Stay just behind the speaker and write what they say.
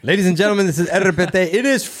Ladies and gentlemen, this is Errepete. It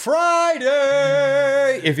is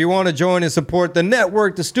Friday. If you want to join and support the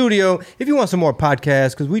network, the studio, if you want some more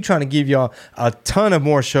podcasts, because we're trying to give y'all a ton of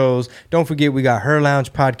more shows. Don't forget, we got Her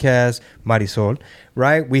Lounge podcast, Marisol,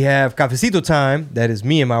 right? We have Cafecito Time. That is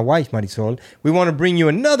me and my wife, Marisol. We want to bring you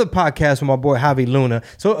another podcast with my boy, Javi Luna.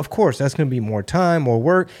 So, of course, that's going to be more time, more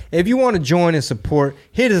work. If you want to join and support,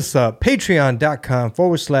 hit us up,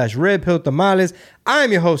 patreon.com/Red Pill Tamales.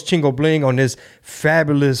 I'm your host, Chingo Bling, on this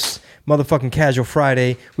fabulous motherfucking Casual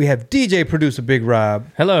Friday. We have DJ producer Big Rob.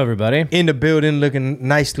 Hello, everybody. In the building, looking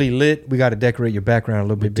nicely lit. We got to decorate your background a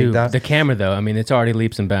little bit, Big Dude, Dot. the camera, though, I mean, it's already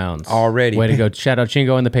leaps and bounds. Already. Way to go. Shout out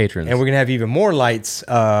Chingo and the patrons. And we're going to have even more lights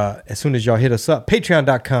as soon as y'all hit us up.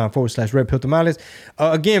 Patreon.com/Red Pill Tamales.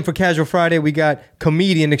 Again, for Casual Friday, we got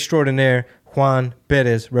comedian extraordinaire Juan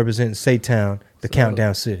Perez representing Saytown, the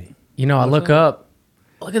Countdown City. You know, I look at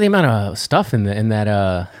the amount of stuff in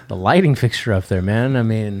that the lighting fixture up there, man. I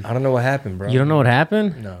mean, I don't know what happened, bro. you don't know what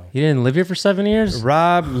happened? No. You didn't live here for 7 years?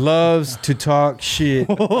 Rob loves to talk shit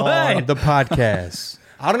on the podcast.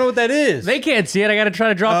 I don't know what that is. They can't see it. I got to try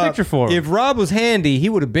to draw a picture for them. If Rob was handy, he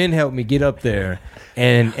would have been helped me get up there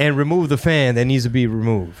and remove the fan that needs to be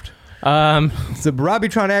removed. So Rob be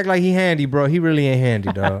trying to act like he handy, bro. He really ain't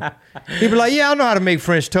handy, dog. He be like, yeah, I know how to make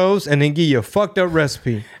French toast, and then give you a fucked up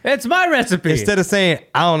recipe. It's my recipe. Instead of saying,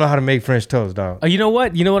 I don't know how to make French toast, dog. You know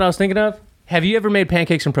what? You know what I was thinking of? Have you ever made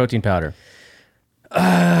pancakes from protein powder?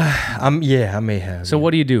 I may have. So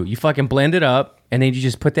what do? You fucking blend it up, and then you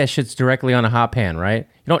just put that shit directly on a hot pan, right?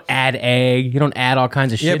 You don't add egg. You don't add all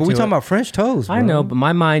kinds of shit. Yeah, but we we talking about French toast, bro. I know, but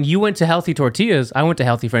my mind, you went to healthy tortillas. I went to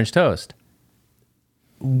healthy French toast.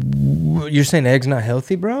 You're saying eggs not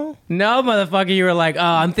healthy, bro? No, motherfucker, you were like, oh,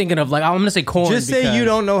 I'm thinking of I'm going to say corn. Just say you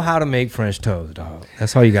don't know how to make French toast, dog.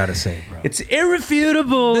 That's all you got to say, bro. It's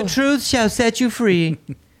irrefutable. The truth shall set you free.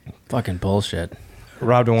 Fucking bullshit.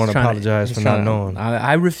 Rob don't want to apologize for not knowing.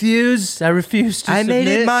 I refuse. I refuse to I made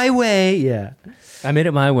submit. it my way. Yeah. I made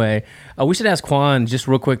it my way. We should ask Juan just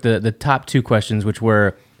real quick the top two questions, which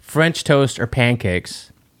were French toast or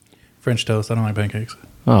pancakes. French toast. I don't like pancakes.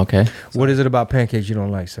 Oh, okay. What is it about pancakes you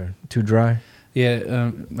don't like, sir? Too dry? Yeah, I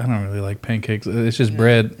don't really like pancakes. It's just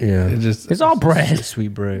bread. Yeah. It's all bread. It's sweet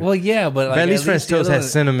bread. Well, yeah, but like, at least French toast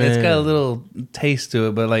has cinnamon. It's got a little taste to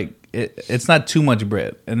it, but like it's not too much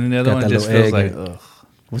bread. And then the other Got one that just little feels like, egg. ugh.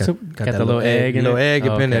 What's up? Got that the little egg in little it? egg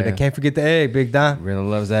up in there. Okay. They can't forget the egg, Big Don. Really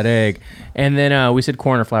loves that egg. And then we said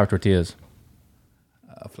corn or flour tortillas.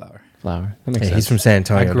 Flour. Flour. That makes Hey, sense. he's from San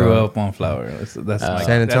Antonio. I grew dog. up on flour. That's San my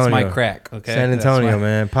Antonio. crack. Okay, San Antonio,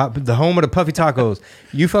 man. The home of the puffy tacos.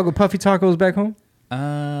 You fuck with puffy tacos back home?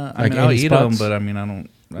 I Like mean, I'll any eat spots? them, but I mean, I don't.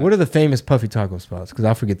 What are the famous puffy taco spots? Because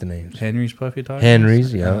I forget the names. Henry's Puffy Tacos?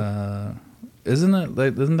 Henry's, yeah.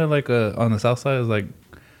 Isn't there like a on the south side is like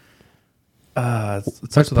it's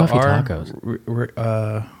What's starts with a Puffy R. Tacos?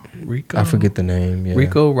 Rico. I forget the name. Yeah.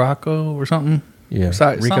 Rico Rocco or something. Yeah.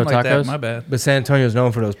 Sorry, Rico something like Tacos? that. My bad. But San Antonio is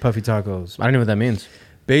known for those puffy tacos. I don't know what that means.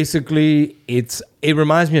 Basically, it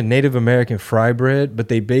reminds me of Native American fry bread, but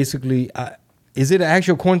they basically is it an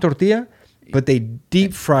actual corn tortilla? But they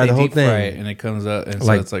deep fry the whole deep fry thing, it and it comes out, and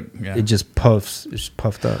like, so it's like yeah. it just puffs. It's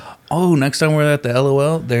puffed up. Oh, next time we're at the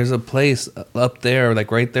LOL, there's a place up there,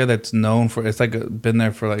 like right there, that's known for. It's like been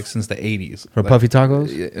there for like since the 80s. For like, puffy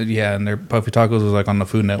tacos? Yeah, and their Puffy Tacos was like on the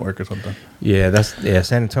Food Network or something. Yeah,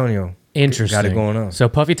 San Antonio. Interesting. Got it going on. So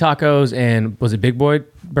puffy tacos and was it Big Boy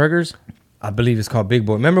burgers? I believe it's called Big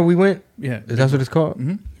Boy. Remember we went? Yeah, Is that what it's called?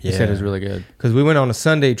 Mm-hmm. You said it was really good. Because we went on a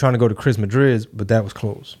Sunday trying to go to Chris Madrid's, but that was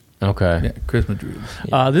closed. Okay. Yeah, Chris Madrid.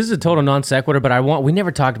 This is a total non sequitur, but we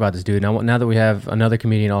never talked about this dude. Now that we have another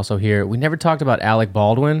comedian also here, we never talked about Alec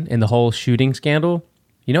Baldwin and the whole shooting scandal.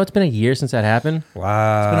 You know, it's been a year since that happened.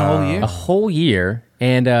 Wow. It's been a whole year. A whole year,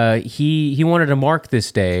 and he wanted to mark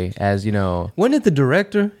this day as Wasn't it the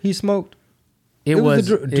director he smoked? It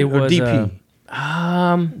was or DP.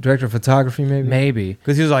 Director of photography, maybe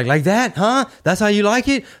because he was like that, huh? That's how you like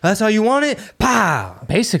it? That's how you want it? Pow!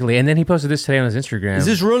 basically. And then he posted this today on his Instagram. Is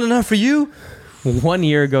this real enough for you? 1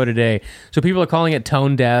 year ago today? So people are calling it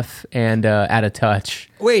tone deaf and out of touch.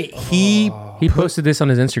 Wait, he posted this on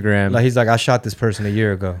his Instagram. he's like, I shot this person a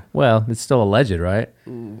year ago. Well, it's still alleged, right?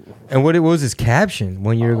 And what was his caption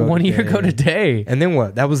 1 year ago? 1 year ago today. And then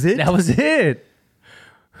what? That was it? That was it.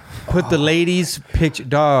 Put the lady's picture.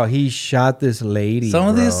 Dog, he shot this lady. Some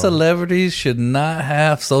of these bro. celebrities should not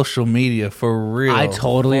have social media for real. I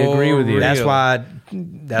totally agree with you. That's why I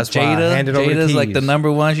handed over the Jada's keys. like the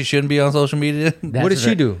number one. She shouldn't be on social media. What did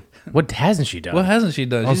she do? What hasn't she done? What hasn't she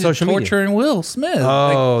done? On She's social media. torturing Will Smith.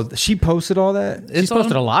 Oh, she posted all that? She's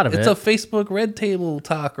posted a lot of It's it. a Facebook Red Table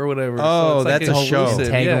talk or whatever. Oh, it's that's a show. exclusive,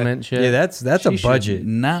 Entanglement shit. Yeah, that's a She should budget.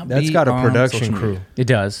 not That's be got a on production social crew. media. It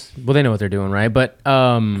does. Well, they know what they're doing, right? But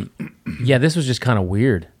yeah, this was just kind of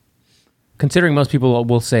weird. Considering most people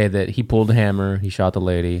will say that he pulled the hammer, he shot the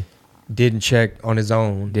lady, Didn't check on his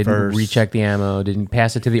own. didn't first. recheck the ammo, didn't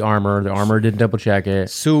pass it to the armor didn't double check it.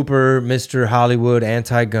 Super Mr. Hollywood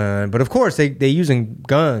anti-gun, but of course they using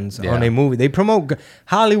guns Yeah. on their movie. They promote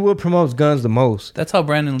Hollywood promotes guns the most. That's how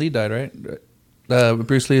Brandon Lee died, right?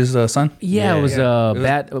 Bruce Lee's son. Yeah, it was a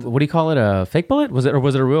bad. What do you call it? A fake bullet? Was it, or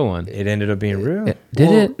was it a real one? It ended up being real. Did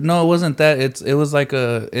Well, it? No, it wasn't that. It was like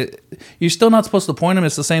you're still not supposed to point them.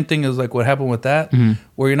 It's the same thing as like what happened with that,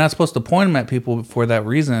 where you're not supposed to point them at people for that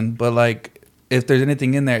reason. But like, if there's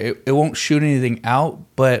anything in there, it won't shoot anything out.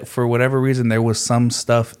 But for whatever reason, there was some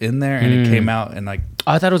stuff in there, and it came out, and like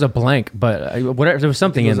I thought it was a blank, but whatever. There was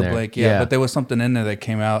something it was in a there. blank. Yeah, but there was something in there that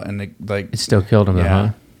came out, and it still killed him. Yeah. Though,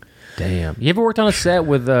 huh? Damn. You ever worked on a set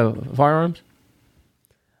with firearms?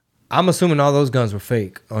 I'm assuming all those guns were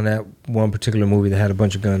fake on that one particular movie that had a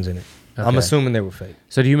bunch of guns in it. I'm Okay. assuming they were fake.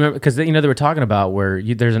 So do you remember? Because they were talking about where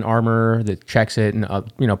there's an armor that checks it and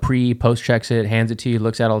post checks it, hands it to you,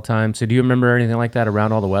 looks at it all the time. So do you remember anything like that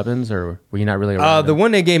around all the weapons, or were you not really around? The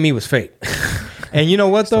one they gave me was fake. And you know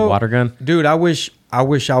what the though? water gun? Dude, I wish I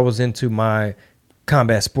was into my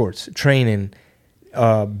combat sports training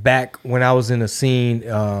back when I was in a scene.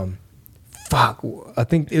 I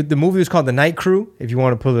think the movie was called The Night Crew, if you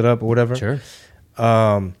want to pull it up or whatever. Sure.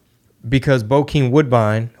 Because Bokeem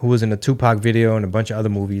Woodbine, who was in the Tupac video and a bunch of other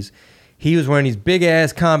movies, he was wearing these big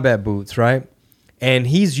ass combat boots, right? And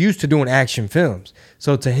he's used to doing action films.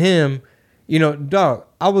 So to him, dog,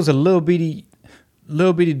 I was a little bitty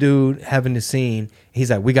dude having the scene. He's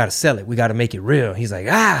like, we got to sell it. We got to make it real. He's like,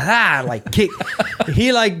 like kick.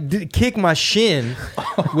 He like kicked my shin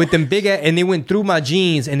with them big ass, and they went through my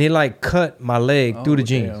jeans, and they like cut my leg through the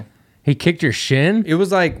jeans. damn. He kicked your shin? It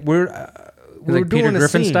was like we're Like doing Peter a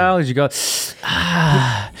Griffin scene. style? Did you go,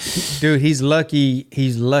 Dude, he's lucky.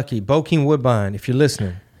 He's lucky. Bokeem Woodbine, if you're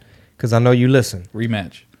listening, because I know you listen.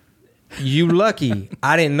 rematch. You lucky.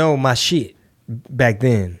 I didn't know my shit back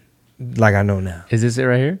then like I know now. is this it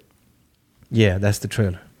right here? Yeah, that's the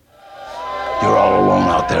trailer. You're all alone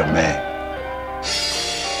out there, man.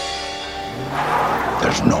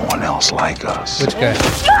 There's no one else like us. Which guy?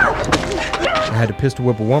 I had to pistol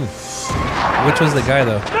whip a woman. Which was the guy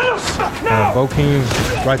though? Bokeem,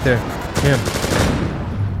 right there. Him.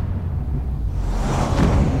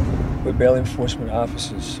 We're bail enforcement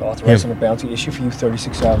officers authorizing a bounty issued for you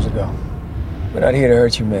 36 hours ago. We're not here to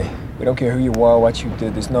hurt you, May. We don't care who you are, what you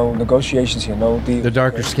did. There's no negotiations here, no deal. The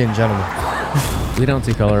darker skinned gentleman. We don't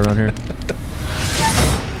see color around here.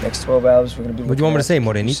 Next 12 hours, we're going to be What do you want me to say, looking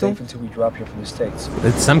after you Morenito? safe until we drop here from the States.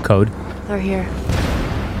 It's some code. They're here.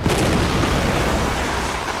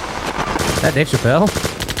 Is that Dave Chappelle?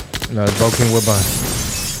 No, it's Bokeem Woodbine.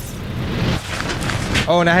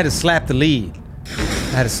 Oh, and I had to slap the lead.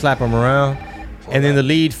 I had to slap him around. And then the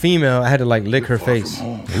lead female, I had to like lick her face.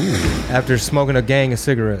 After smoking a gang of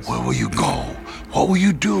cigarettes. Where will you go? What will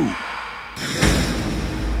you do?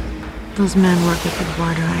 Those men work at the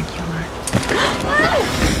border regular.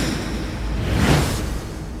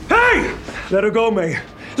 Hey! Let her go, May.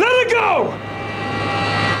 Let her go!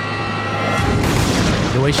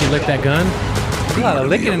 The way she licked that gun? A lot of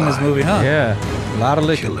licking in this movie, huh? Yeah. A lot of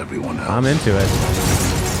licking. Kill everyone else. I'm into it.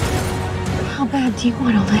 How bad do you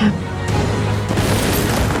want to live?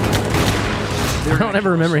 I don't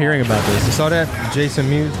ever remember hearing about You this. saw that? Jason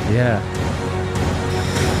Mewes? Yeah.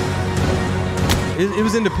 It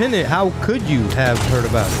was independent. How could you have heard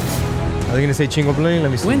about it? Are they going to say Chingo Bling?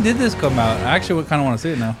 Let me see. When did this come out? I actually kind of want to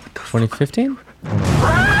see it now. 2015?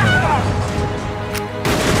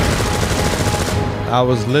 I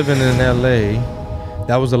was living in LA.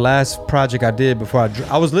 That was the last project I did before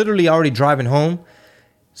I was literally already driving home.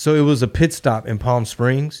 So it was a pit stop in Palm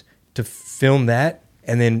Springs to film that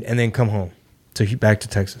and then come home back to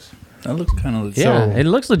Texas. That looks kind of legit. Yeah, it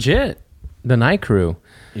looks legit. The Night Crew.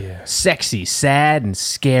 Yeah. Sexy, sad, and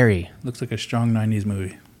scary. Looks like a strong 90s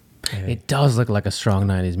movie. It does look like a strong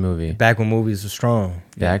 90s movie. Back when movies were strong.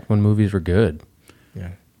 Back when movies were good.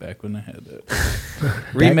 Yeah. Back when I had that.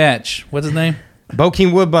 Rematch. What's his name?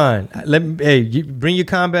 Bokeem Woodbine. You bring your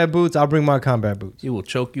combat boots. I'll bring my combat boots. He will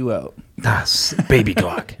choke you out. That's baby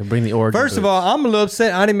Glock. He'll bring the origin. First of all, I'm a little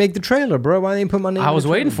upset. I didn't make the trailer, bro. Why didn't you put my name? I in was the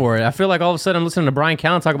waiting trailer? for it. I feel like all of a sudden I'm listening to Brian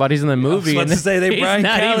Callen talk about he's in the movie. Let's say they he's Brian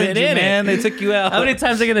not Callen even you, in it. man. They took you out. How many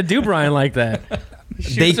times are they going to do Brian like that?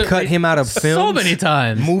 they cut him out of films so many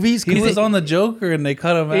times. movies. He was on the Joker and they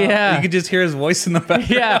cut him out. Yeah. You could just hear his voice in the background.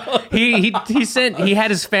 Yeah, he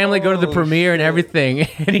had his family go to the premiere and everything,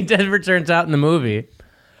 and he never turns out in the movie.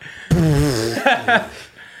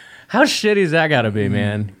 How shitty is that got to be,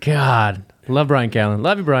 man? God, love Brian Callen.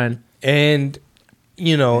 Love you, Brian. And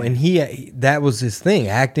and that was his thing.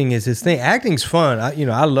 Acting is his thing. Acting's fun.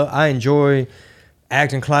 I enjoy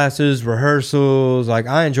acting classes, rehearsals. Like,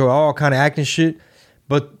 I enjoy all kind of acting shit.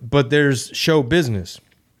 But there's show business.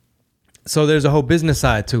 So there's a whole business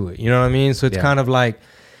side to it. You know what I mean? So it's kind of like,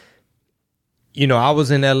 I was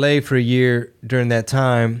in LA for a year during that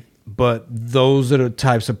time, but those are the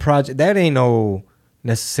types of projects that ain't no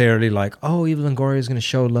necessarily like, oh, Eva Longoria is going to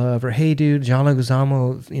show love, or hey, dude, John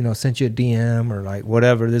Leguizamo, sent you a DM, or like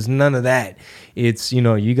whatever. There's none of that. It's,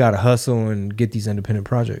 you got to hustle and get these independent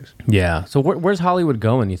projects. Yeah. So where's Hollywood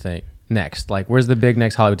going, you think, next? Like, where's the big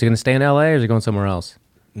next Hollywood? Is it going to stay in LA, or is it going somewhere else?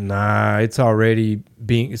 Nah, it's already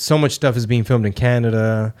so much stuff is being filmed in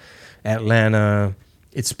Canada, Atlanta.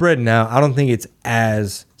 It's spreading out. I don't think it's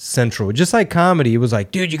as central. Just like comedy, it was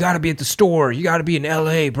like, dude, you got to be at the store. You got to be in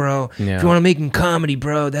LA, bro. Yeah. If you want to make comedy,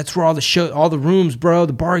 bro, that's where all the rooms, bro,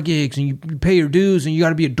 the bar gigs, and you pay your dues, and you got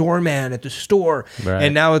to be a doorman at the store. Right.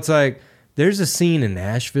 And now it's like, there's a scene in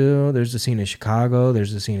Nashville. There's a scene in Chicago.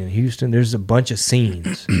 There's a scene in Houston. There's a bunch of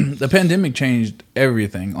scenes. The pandemic changed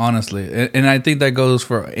everything, honestly. And I think that goes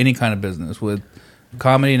for any kind of business with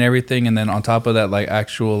comedy and everything. And then on top of that, like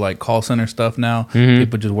actual like call center stuff now,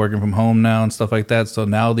 people just working from home now and stuff like that. So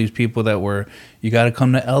now these people that were, you got to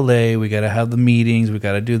come to LA, we got to have the meetings, we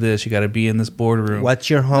got to do this, you got to be in this boardroom. What's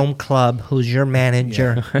your home club? Who's your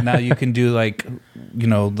manager? Yeah. Now you can do like,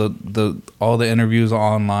 the all the interviews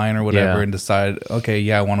online or whatever, and decide, okay,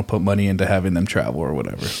 I want to put money into having them travel or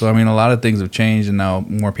whatever. So I mean, a lot of things have changed, and now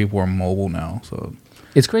more people are mobile now. So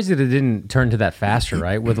it's crazy that it didn't turn to that faster,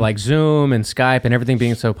 right? With like Zoom and Skype and everything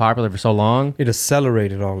being so popular for so long. It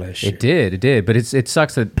accelerated all that shit. It did. But it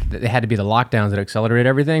sucks that it had to be the lockdowns that accelerated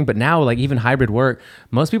everything. But now, like, even hybrid work,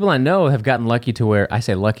 most people I know have gotten lucky to where, I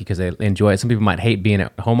say lucky because they enjoy it. Some people might hate being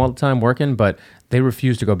at home all the time working, but they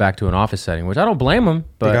refuse to go back to an office setting, which I don't blame them.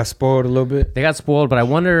 But they got spoiled a little bit. But I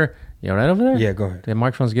wonder, right over there? Yeah, go ahead. The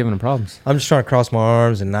microphone's giving them problems. I'm just trying to cross my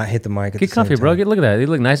arms and not hit the mic. Get comfy, bro. Look at that. They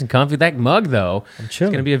look nice and comfy. That mug, though, I'm it's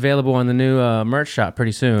chilling. going to be available on the new merch shop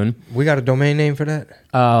pretty soon. We got a domain name for that?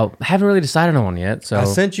 Haven't really decided on one yet. So I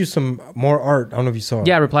sent you some more art. I don't know if you saw it.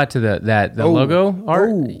 Yeah, I replied to the logo art.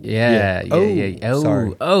 Oh. Yeah. Oh, sorry.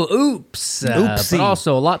 Oops. Oopsie. But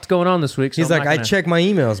also, a lot's going on this week. So He's like, I check my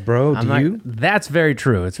emails, bro. Do you? That's very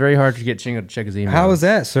true. It's very hard to get Chingo to check his email. How is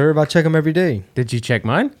that, sir? If I check them every day. Did you check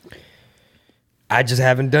mine? I just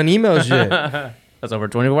haven't done emails yet. That's over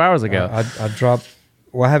 24 hours ago. I dropped.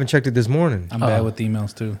 Well, I haven't checked it this morning. I'm bad with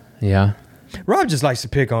emails too. Yeah. Rob just likes to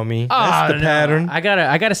pick on me. That's the pattern. I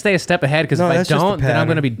gotta stay a step ahead because No, if I that's just the don't, then I'm pattern.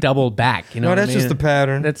 gonna be doubled back. You know No, what I that's just mean? the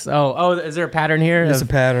pattern. That's is there a pattern here? It's a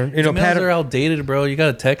pattern. Emails Pattern. are outdated, bro. You got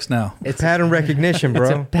to text now. It's pattern recognition, It's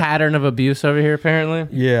a bro. pattern of abuse over here, apparently.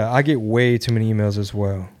 Yeah, I get way too many emails as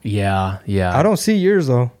well. Yeah. I don't see yours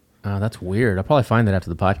though. Oh, that's weird. I'll probably find that after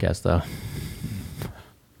the podcast, though.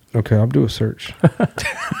 Okay, I'll do a search. Go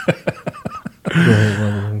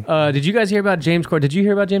ahead, Did you guys hear about James Corden? Did you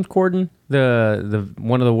hear about James Corden, the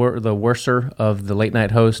one of the worser of the late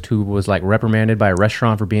night host who was like reprimanded by a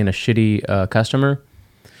restaurant for being a shitty customer?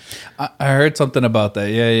 I heard something about that.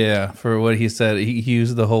 Yeah. For what he said, he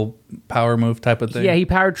used the whole power move type of thing. Yeah, he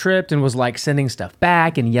power tripped and was like sending stuff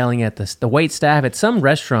back and yelling at the wait staff at some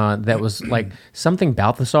restaurant that was like something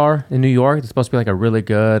Balthazar in New York. It's supposed to be like a really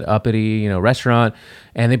good uppity, restaurant.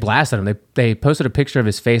 And they blasted him. They posted a picture of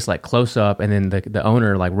his face like close up, and then the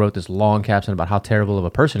owner like wrote this long caption about how terrible of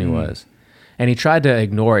a person he was. And he tried to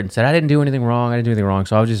ignore it and said, I didn't do anything wrong.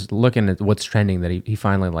 So I was just looking at what's trending that he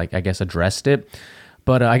finally like, I guess, addressed it.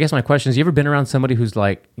 But I guess my question is, you ever been around somebody who's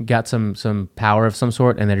like got some power of some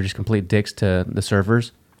sort and they're just complete dicks to the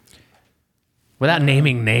servers? Without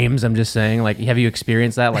naming names, I'm just saying, like, have you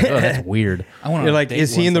experienced that? Like, oh, that's weird. You're like,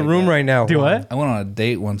 is he in the room right now? Do what? I went on a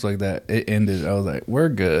date once like that. It ended. I was like, we're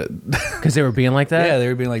good. Because they were being like that? Yeah, they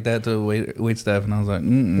were being like that to wait staff, and I was like,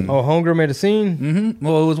 Oh, homegirl made a scene? mm-hmm.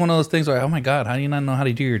 Well, it was one of those things where, oh my God, how do you not know how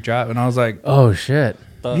to do your job? And I was like, Oh, shit.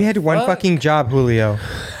 You had one fucking job, Julio.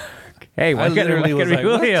 Hey, why I can't it literally be was like,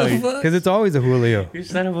 what the Julio? fuck? Because it's always a Julio. You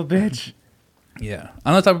son of a bitch. yeah.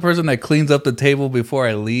 I'm the type of person that cleans up the table before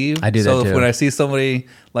I leave. I do that So too. if when I see somebody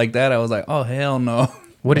like that, I was like, oh, hell no.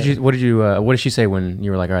 What did she say when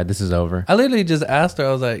you were like, all right, this is over? I literally just asked her,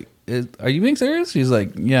 I was like, are you being serious? She's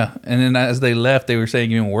like, yeah. And then as they left, they were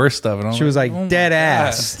saying even worse stuff. And I She was like, oh my dead God.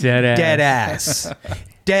 ass. Dead ass. Dead ass.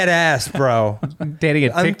 dead ass, bro. Dating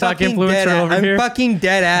a I'm TikTok fucking influencer dead over I'm here. fucking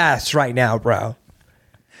dead ass right now, bro.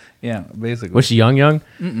 Yeah, basically. Was she young?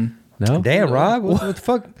 No. Damn, Rob, what the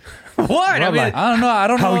fuck? What? I Rob, mean, like, I don't know. I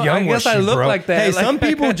don't How know. young I guess was she, I look bro? like that. Hey, Like, some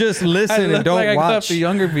people just I listen look and don't like I go watch. after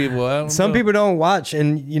younger people. I don't Some know. people don't watch,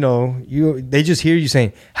 and they just hear you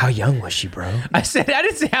saying, "How young was she, bro?" I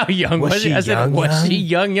didn't say how young Was was she. she I said, young, was young?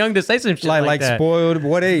 she young to say some shit Like that? spoiled.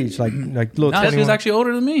 What age? Like little. No, she was 21? actually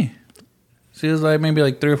older than me. She was like maybe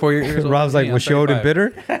like 3 or 4 years old. Rob's than like, me. was she old and 35.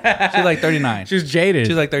 bitter? She's like 39. She was jaded.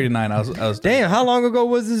 She's like 39. I was. Damn, how long ago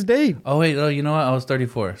was this date? Oh wait, oh you know what? I was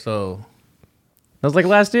 34. So That was like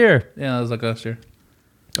last year. yeah, that was like last year.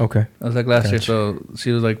 Okay. That was like last year. Gotcha. So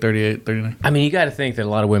she was like 38, 39. I mean, you got to think that a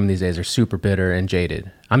lot of women these days are super bitter and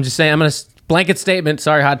jaded. I'm just saying, I'm going to blanket statement,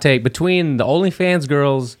 sorry, hot take, between the OnlyFans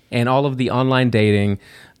girls and all of the online dating,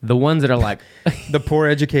 the ones that are like The poor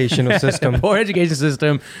educational system. poor education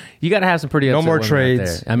system, you got to have some pretty No upset more women out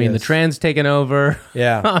trades. there. I mean, Yes. the trends taking over.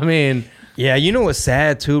 Yeah. I mean, Yeah, you know what's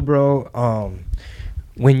sad too, bro?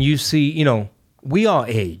 When you see, we all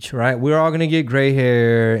age, right? We're all gonna get gray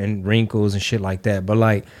hair and wrinkles and shit like that. But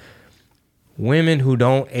like women who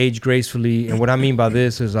don't age gracefully, and what I mean by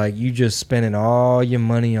this is like you just spending all your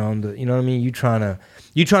money on the, you know what I mean? You trying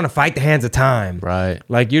to fight the hands of time, right.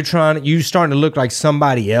 Like you starting to look like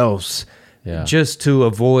somebody else, Yeah. just to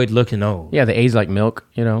avoid looking old. Yeah, they age like milk,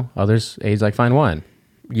 others age like fine wine.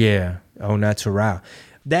 Yeah. Oh, natural.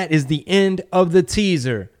 That is the end of the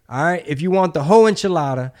teaser. All right. If you want the whole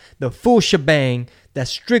enchilada, the full shebang,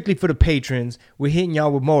 that's strictly for the patrons. We're hitting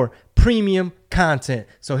y'all with more premium content.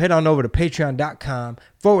 So head on over to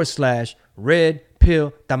patreon.com/Red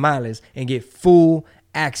Pill Tamales and get full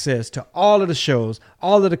access to all of the shows,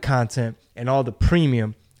 all of the content, and all the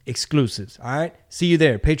premium exclusives. All right. See you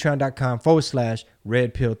there.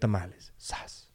 Patreon.com/Red Pill Tamales. Sas.